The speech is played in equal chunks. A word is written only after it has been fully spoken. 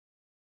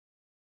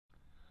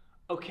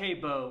Okay,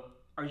 Bo,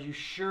 are you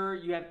sure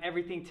you have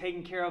everything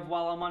taken care of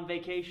while I'm on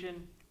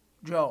vacation?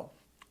 Joe,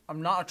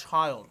 I'm not a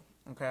child,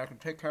 okay? I can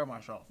take care of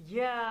myself.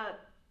 Yeah,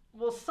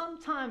 well,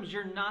 sometimes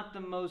you're not the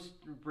most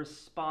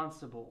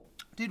responsible.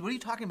 Dude, what are you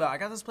talking about? I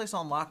got this place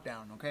on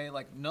lockdown, okay?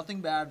 Like,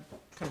 nothing bad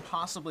can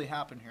possibly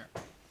happen here.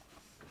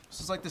 This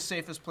is like the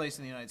safest place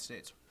in the United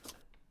States.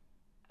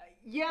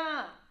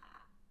 Yeah,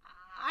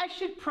 I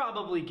should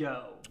probably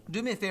go.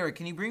 Do me a favor,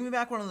 can you bring me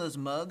back one of those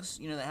mugs,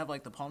 you know, that have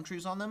like the palm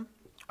trees on them?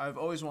 I've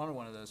always wanted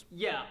one of those.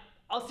 Yeah,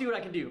 I'll see what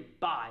I can do.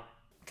 Bye.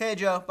 Okay,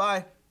 Joe,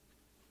 bye.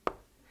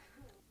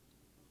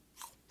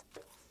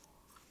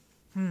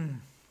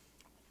 I'm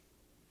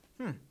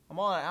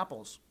all out of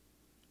apples.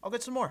 I'll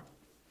get some more.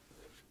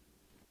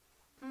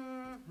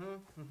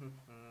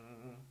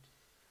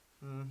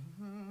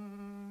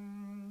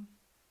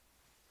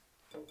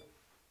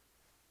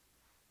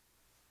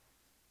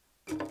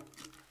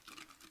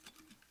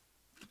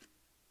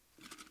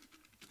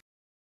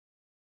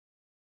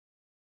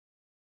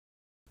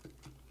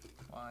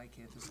 Why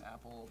can't this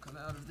apple come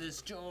out of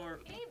this jar?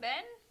 Hey,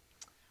 Ben.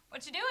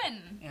 What you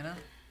doing? Anna,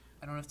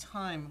 I don't have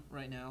time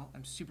right now.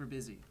 I'm super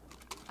busy.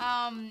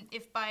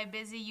 If by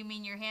busy you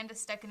mean your hand is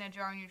stuck in a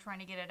jar and you're trying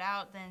to get it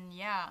out, then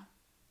yeah.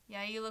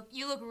 Yeah, you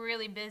look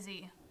really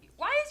busy.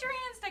 Why is your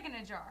hand stuck in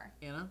a jar?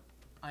 Anna,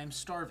 I'm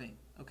starving,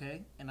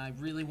 okay? And I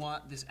really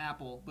want this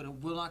apple, but it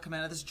will not come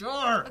out of this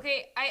jar.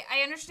 Okay,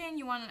 I understand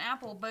you want an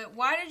apple, but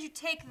why did you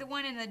take the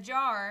one in the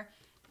jar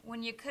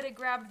when you could have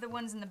grabbed the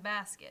ones in the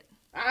basket?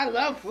 I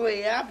love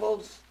free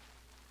apples.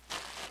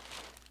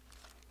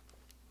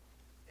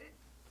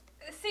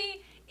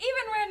 See,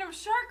 even random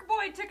shark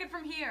boy took it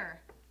from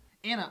here.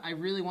 Anna, I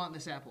really want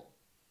this apple.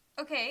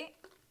 Okay,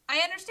 I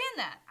understand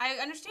that. I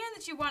understand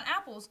that you want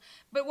apples,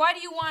 but why do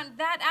you want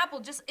that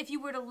apple? Just if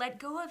you were to let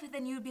go of it,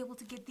 then you would be able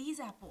to get these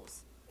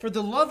apples. For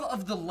the love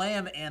of the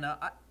lamb,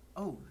 Anna,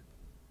 Oh,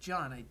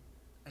 John, I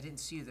didn't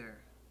see you there.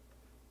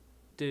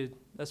 Dude,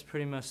 that's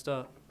pretty messed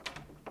up.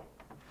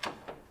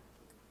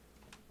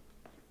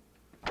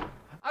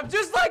 I'm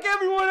just like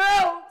everyone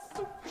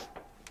else!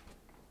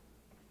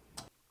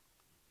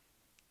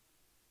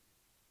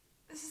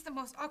 This is the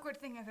most awkward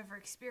thing I've ever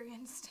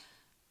experienced.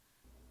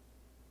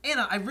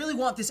 Anna, I really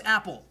want this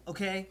apple,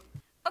 okay?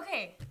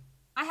 Okay,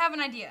 I have an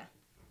idea.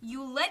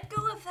 You let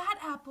go of that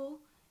apple,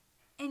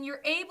 and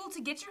you're able to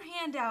get your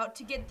hand out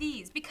to get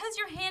these. Because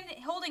your hand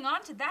holding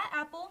on to that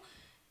apple,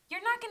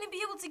 you're not going to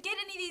be able to get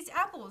any of these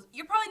apples.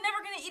 You're probably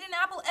never going to eat an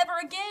apple ever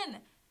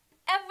again.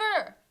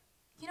 Ever.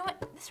 You know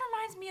what? This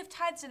reminds me of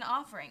tithes and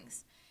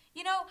offerings.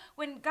 You know,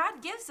 when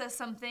God gives us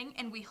something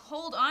and we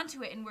hold on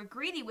to it and we're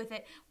greedy with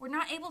it, we're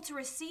not able to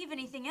receive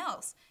anything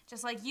else.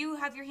 Just like you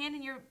have your hand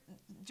in your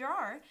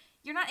jar,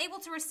 you're not able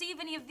to receive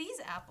any of these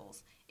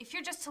apples. If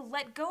you're just to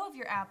let go of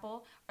your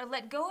apple or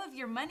let go of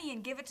your money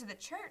and give it to the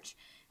church,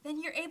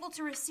 then you're able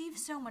to receive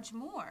so much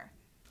more.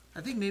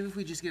 I think maybe if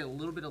we just get a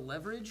little bit of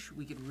leverage,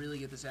 we could really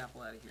get this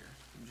apple out of here.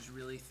 I'm just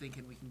really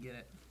thinking we can get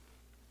it.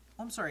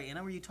 Oh, I'm sorry,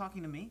 Anna, were you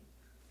talking to me?